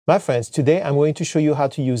My friends, today I'm going to show you how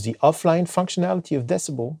to use the offline functionality of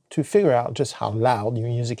Decibel to figure out just how loud your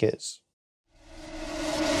music is.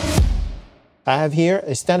 I have here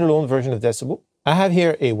a standalone version of Decibel. I have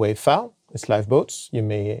here a WAV file. It's Lifeboats. You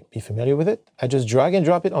may be familiar with it. I just drag and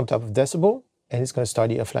drop it on top of Decibel, and it's going to start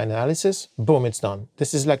the offline analysis. Boom, it's done.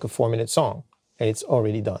 This is like a 4-minute song, and it's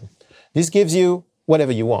already done. This gives you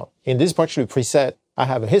whatever you want. In this particular preset, I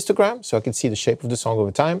have a histogram, so I can see the shape of the song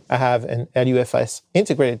over time. I have an LUFS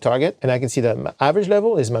integrated target, and I can see that my average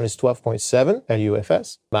level is minus 12.7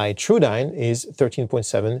 LUFS. My true dyne is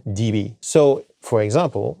 13.7 dB. So, for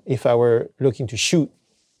example, if I were looking to shoot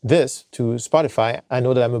this to Spotify, I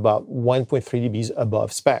know that I'm about 1.3 dBs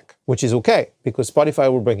above spec, which is okay, because Spotify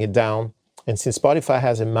will bring it down. And since Spotify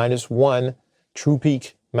has a -1 true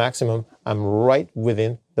peak maximum, I'm right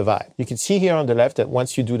within the vibe. You can see here on the left that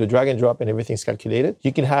once you do the drag and drop and everything's calculated,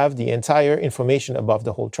 you can have the entire information above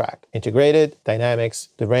the whole track. Integrated, dynamics,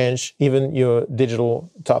 the range, even your digital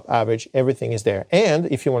top average, everything is there. And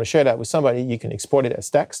if you want to share that with somebody, you can export it as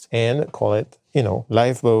text and call it,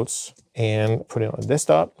 Lifeboats, and put it on the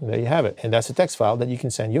desktop, and there you have it. And that's a text file that you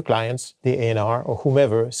can send your clients, the A&R, or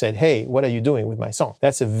whomever said, hey, what are you doing with my song?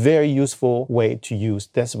 That's a very useful way to use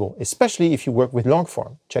Decibel, especially if you work with long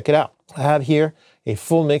form. Check it out. I have here a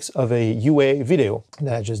full mix of a UA video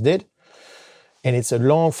that I just did, and it's a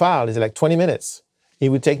long file. It's like 20 minutes. It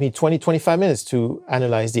would take me 20-25 minutes to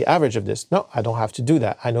analyze the average of this. No, I don't have to do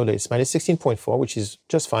that. I know that it's minus 16.4, which is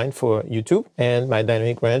just fine for YouTube. And my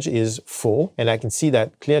dynamic range is full. And I can see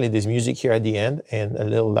that clearly there's music here at the end and a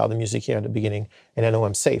little louder music here at the beginning. And I know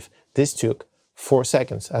I'm safe. This took 4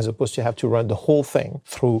 seconds as opposed to have to run the whole thing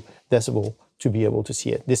through Decibel to be able to see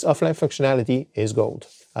it. This offline functionality is gold.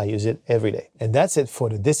 I use it every day. And that's it for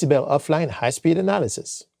the Decibel Offline high-speed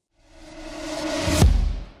analysis.